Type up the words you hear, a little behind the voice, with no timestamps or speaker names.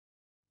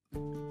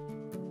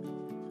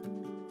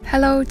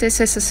Hello, this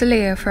is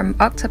Cecilia from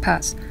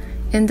Octoparse.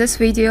 In this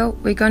video,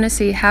 we're going to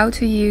see how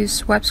to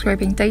use web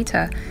scraping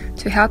data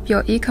to help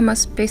your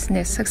e-commerce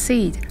business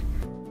succeed.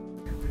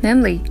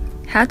 Namely,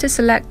 how to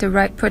select the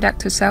right product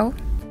to sell,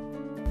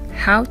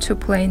 how to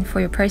plan for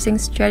your pricing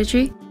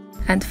strategy,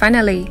 and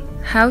finally,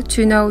 how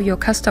to know your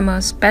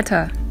customers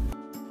better.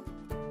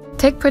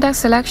 Take product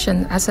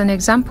selection as an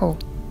example.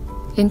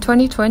 In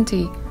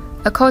 2020,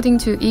 according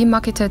to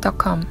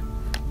eMarketer.com,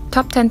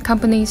 top 10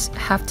 companies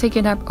have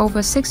taken up over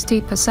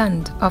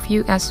 60% of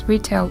US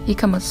retail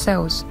e-commerce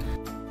sales.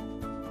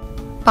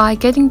 By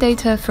getting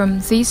data from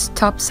these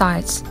top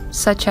sites,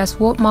 such as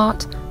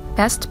Walmart,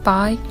 Best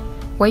Buy,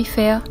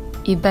 Wayfair,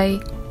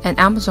 eBay, and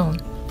Amazon,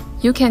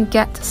 you can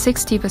get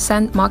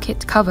 60%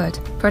 market covered.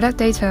 Product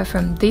data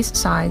from these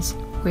sites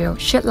will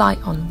shed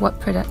light on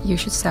what product you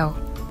should sell.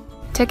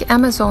 Take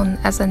Amazon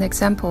as an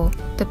example.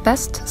 The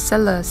best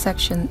seller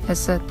section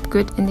is a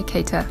good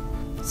indicator.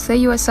 Say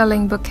you are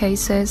selling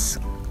bookcases,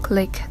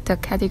 click the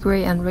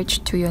category and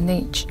reach to your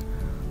niche.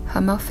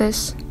 Home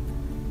office,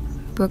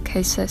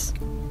 bookcases.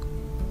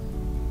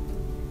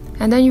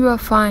 And then you will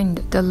find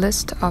the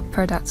list of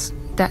products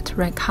that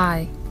rank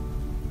high.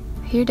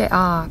 Here they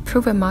are,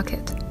 proven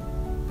market.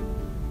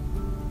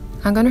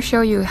 I'm going to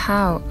show you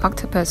how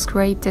Octoparse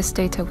scrapes this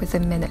data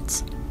within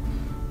minutes.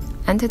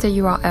 Enter the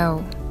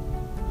URL.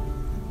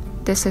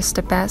 This is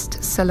the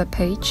best seller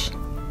page.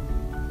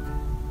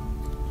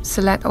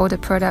 Select all the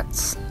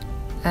products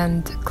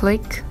and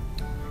click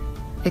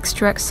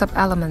Extract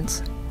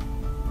Sub-Elements.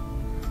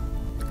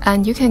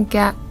 And you can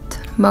get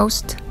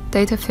most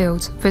data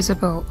fields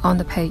visible on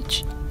the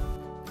page.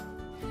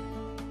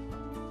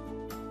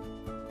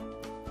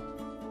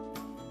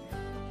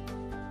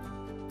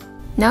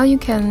 Now you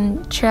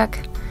can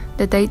check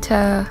the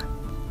data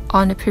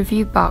on the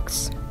preview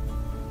box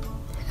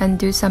and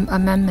do some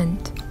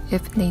amendment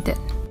if needed.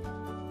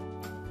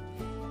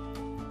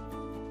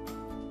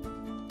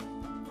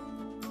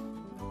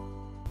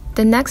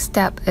 The next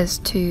step is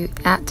to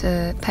add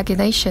a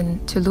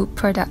pagination to loop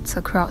products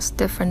across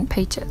different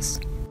pages.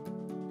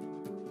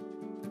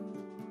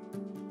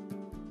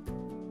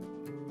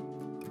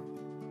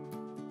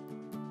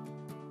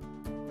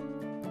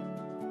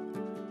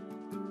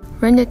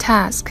 Run the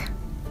task,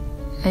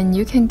 and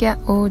you can get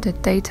all the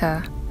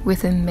data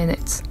within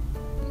minutes.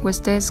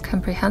 With this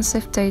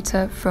comprehensive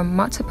data from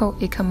multiple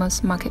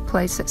e-commerce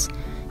marketplaces,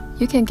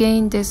 you can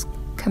gain this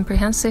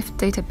comprehensive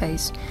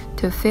database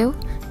to fuel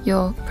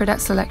your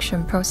product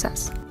selection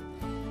process.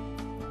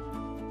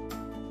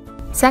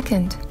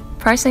 Second,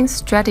 pricing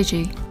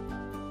strategy.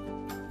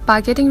 By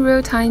getting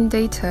real-time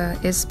data,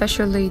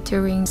 especially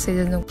during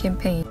seasonal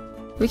campaign,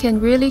 we can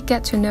really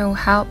get to know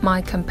how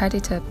my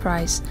competitor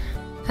price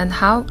and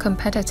how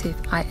competitive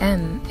I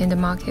am in the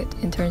market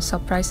in terms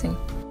of pricing,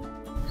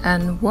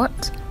 and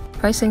what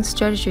pricing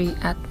strategy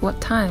at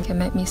what time can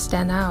make me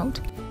stand out.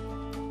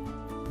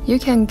 You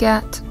can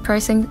get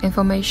pricing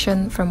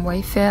information from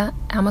Wayfair,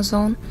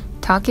 Amazon,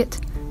 Target,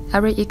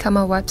 every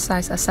e-commerce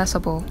website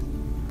accessible.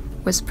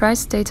 With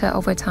price data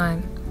over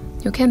time,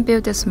 you can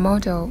build this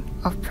model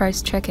of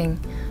price tracking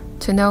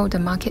to know the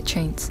market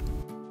trends.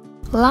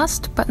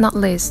 Last but not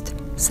least,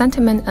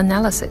 sentiment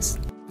analysis.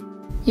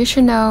 You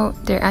should know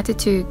their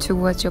attitude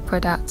towards your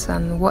products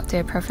and what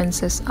their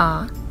preferences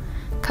are.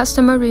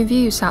 Customer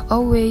reviews are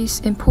always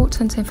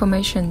important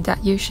information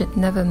that you should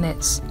never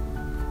miss.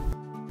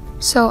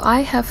 So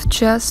I have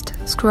just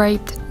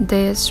scraped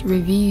these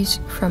reviews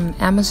from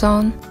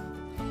Amazon.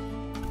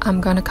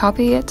 I'm gonna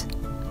copy it,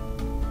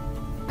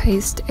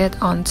 paste it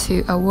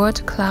onto a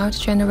word cloud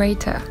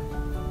generator,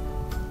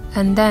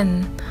 and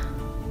then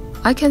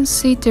I can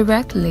see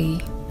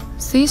directly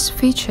these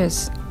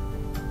features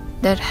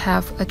that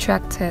have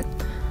attracted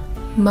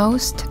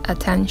most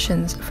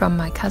attentions from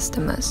my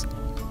customers.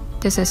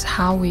 This is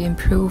how we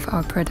improve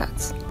our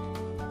products.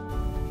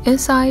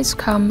 Insights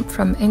come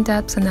from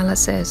in-depth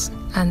analysis,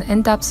 and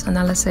in-depth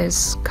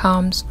analysis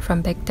comes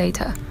from big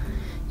data.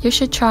 You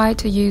should try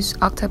to use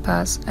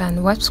Octoparse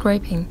and web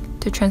scraping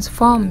to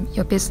transform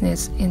your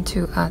business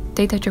into a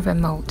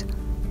data-driven mode.